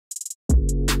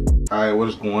Alright, what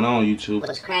is going on, YouTube?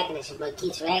 What's cracking? It's your boy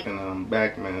quisreacts. And I'm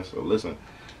back, man. So listen,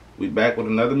 we back with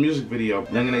another music video.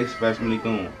 Yungeen FastMoney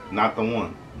Goon, not the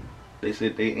one. They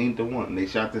said they ain't the one. They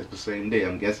shot this the same day.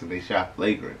 I'm guessing they shot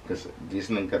Flagrant, because this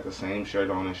nigga got the same shirt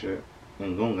on and shit.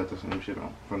 And Goon got the same shit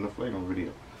on from the Flagrant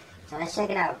video. So let's check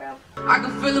it out, bro. I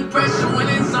can feel the pressure when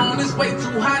it's on, it's way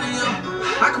too hot in here.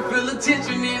 I can feel the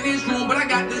tension in this room, but I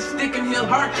got this stick in here.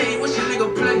 Arcade, what's your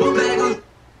nigga play?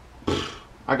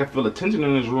 I can feel the tension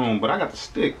in this room, but I got the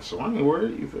stick, so I ain't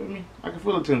worried, you feel me? I can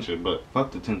feel the tension, but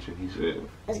fuck the tension, he said.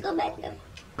 Let's go back there.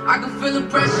 I can feel the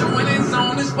pressure when it's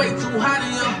on, it's way too hot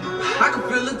in here. I can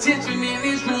feel the tension in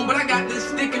this room, but I got this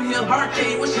stick in here.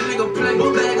 Arcade, what's your nigga play?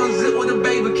 Bag on zip with a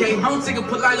baby cake. I don't take it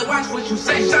politely, watch what you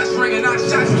say. Shots ringing out,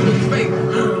 shots to his face.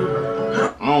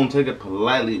 I don't take it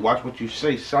politely, watch what you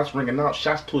say. Shots ringing out,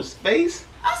 shots to his face?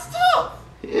 That's tough.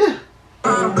 Yeah.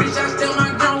 Bitch, I still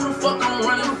my ground, where the fuck I'm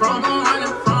running from?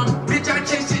 Bitch, I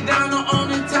chase it down the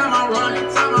only time I run.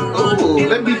 Ooh,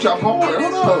 that beat y'all hard,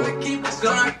 hold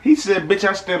on. He said, bitch,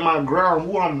 I stand my ground,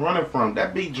 who I'm running from.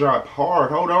 That beat dropped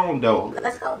hard, hold on though.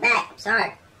 Let's go back, I'm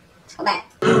sorry. Let's go back.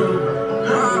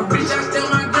 Bitch, I still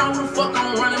my ground, where the fuck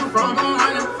I'm running from?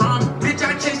 Bitch,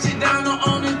 I chase it down the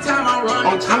only time I run.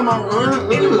 On time I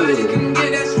run? Anybody can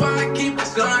get, that's why I keep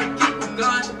it going,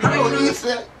 Oh, he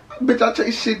said, bitch, I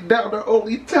chase shit down the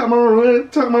only time I run,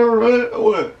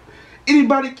 What?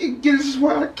 Anybody can get it, this is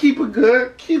why I keep it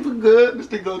good, This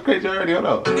thing goes crazy already, hold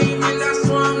on.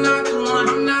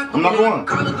 I'm not the one.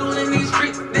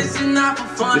 This is not for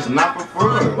fun. It's not for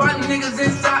fun. Why niggas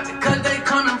inside because they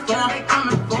coming from.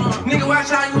 Nigga, watch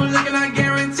how you looking, I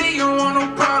guarantee you don't want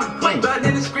no problem. But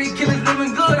in the street, killers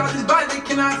living good, all these bodies they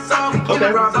cannot solve.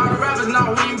 Okay. Rob all the rappers,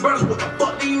 now we ain't brothers, what the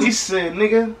fuck do you He said,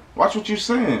 nigga, watch what you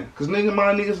saying. Cause nigga,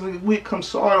 my niggas, nigga, we come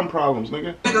solve them problems,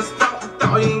 nigga. Nigga, stop,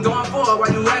 thought you ain't going for it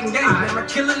while you acting gay. My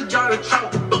killers draw the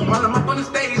choke. While I'm up on the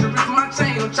stage, I rip my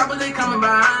chain. No chopper, they coming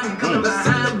behind me. Cause I'm the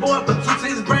silent boy, but to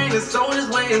his brain, his soul is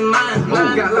way in mine.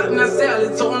 Got locked in that cell,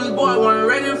 they told this boy wasn't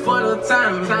ready for the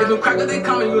time. If them crackers, they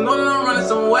coming, you know that I'm running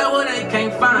somewhere where they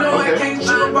can't find. You know I can't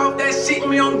jump off that shit,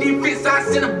 me on defense, I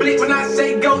send a blitz. When I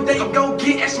say go, they go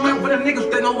get extra man for the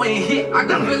niggas that know ain't hit. I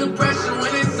can feel the pressure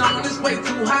when it's on, it's way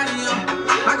too hot in here.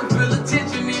 I can feel the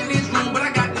tension in this room, but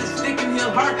I got this stick in here.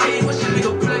 Arcade, what's your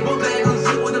nigga play? Bag on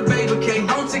zip with a baby cake.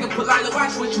 Don't take it politely,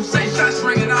 watch what you say. Shots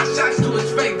ringing out, shots to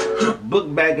his face.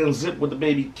 Book bag and zip with the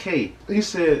baby K. He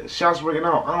said, shots ringing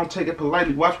out. I don't take it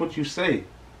politely. Watch what you say.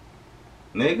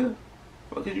 Nigga,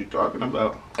 what are you talking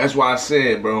about? That's why I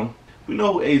said, bro. We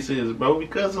know who Ace is, bro.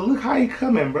 Because look how he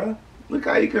coming, bro. Look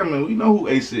how he coming. We know who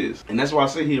Ace is. And that's why I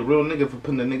say he a real nigga for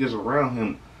putting the niggas around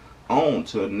him on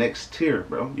to the next tier,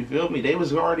 bro. You feel me? They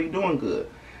was already doing good.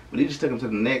 But he just took him to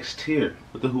the next tier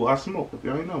with the Who I Smoke, if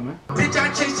y'all ain't know, man. Bitch, I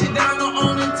chase it down the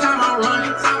only time I run.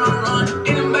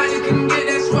 Anybody can get,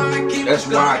 that's why I keep it good. That's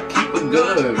why I keep it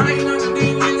good. I ain't on the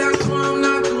demon, that's why I'm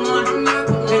not the one.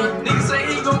 Niggas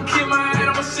say he gon' kill my head,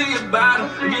 I'ma see about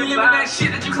him. You living that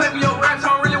shit that you claim in your raps, I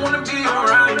don't really wanna be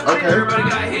around you. Okay. Everybody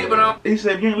got hit, but I'm... He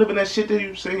said, if you ain't living that shit that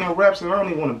you say in your raps, then I don't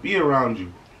even want to be around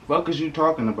you. Fuck is you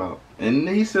talking about? And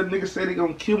he said, niggas say they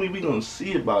gonna kill me, we gonna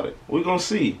see about it. We gonna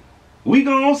see. We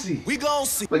gon' see.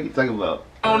 What you talking about?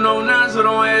 I don't know none, so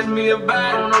don't ask me about it.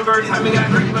 I don't know first time he got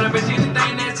hurt, but I bet you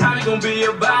anything that time he gon' be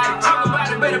about it. Talk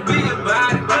about it, better be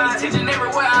about it. Got attention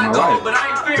everywhere I go, but I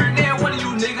ain't fearing that one of you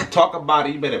niggas. Talk about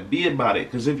it, you better be about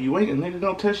it. Cause if you ain't, a nigga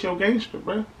gonna test your gangster,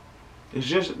 bro. That's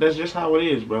just how it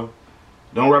is, bro.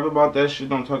 Don't rap about that shit,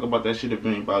 don't talk about that shit if you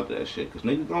ain't about that shit. Cause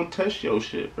niggas gonna test your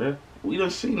shit, bro. We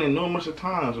done seen it numerous of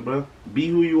times, bro. Be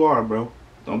who you are, bro.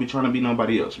 Don't be trying to be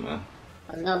nobody else, man.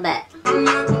 Let's go back.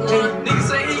 Niggas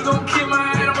say he gon' kill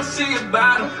my head, I'ma see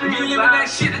about him. You living that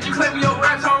shit that you claim in your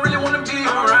raps, I don't really wanna be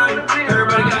around you.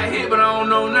 Everybody got hit, but I don't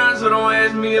know none, so don't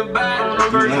ask me about it. I don't know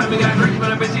first time he got hurt,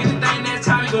 but I bet you anything that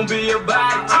time he gon' be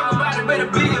about it. Talk about it, better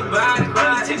be about it.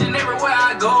 Got attention everywhere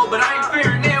I go, but I ain't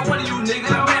fearing that one of you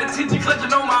niggas. I'm mad attention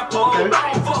clutching on my pole. I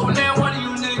don't fuck with that one of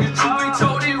you niggas. Truth be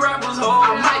told, these rappers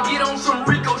hold. I might get on some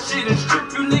Rico shit and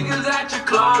strip you niggas out your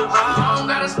clothes. I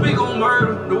don't gotta speak on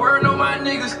murder. The word know my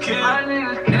niggas kill.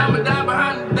 And I'ma die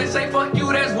behind it. They say fuck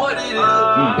you, that's what it is.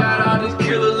 Got all these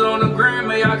killers on the gram,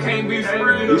 man, y'all can't be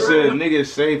free. He said niggas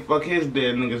say fuck his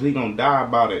dead niggas, he gonna die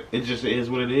about it. It just is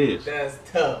what it is. That's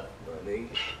tough, buddy.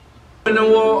 In the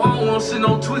war, I don't wanna sit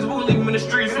on Twitch, we'll leave him in the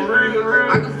streets for real.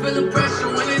 I can feel the pressure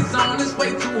when it's on, it's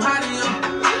way too hot in here.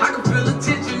 I can feel the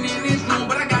tension in this room,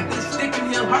 but I got this stick in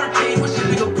here. Arcade, what's your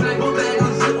nigga play? Bag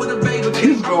on zip with a baby.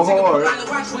 He's go hard.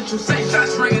 Watch what you say,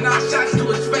 shots ringing out, shots to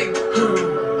his face.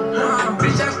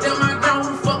 Bitch, I still my ground,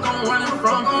 who the fuck I'm running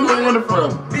from? Where you running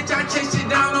from? Bitch, I chase it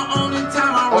down the only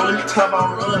time I run. talking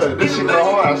about good. This shit go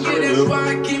hard, I swear, dude.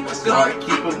 I keep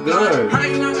it good. I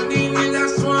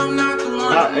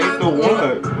ain't the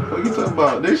one. What you talking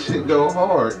about? This shit go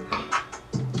hard.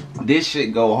 This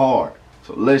shit go hard.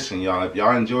 So listen, y'all. If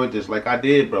y'all enjoyed this like I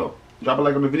did, bro, drop a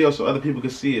like on the video so other people can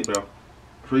see it, bro.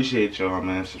 Appreciate y'all,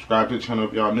 man. Subscribe to the channel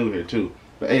if y'all new here, too.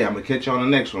 But hey, I'm going to catch y'all on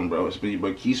the next one, bro. It's been your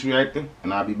boy Keith Reacting,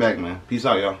 and I'll be back, man. Peace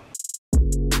out, y'all.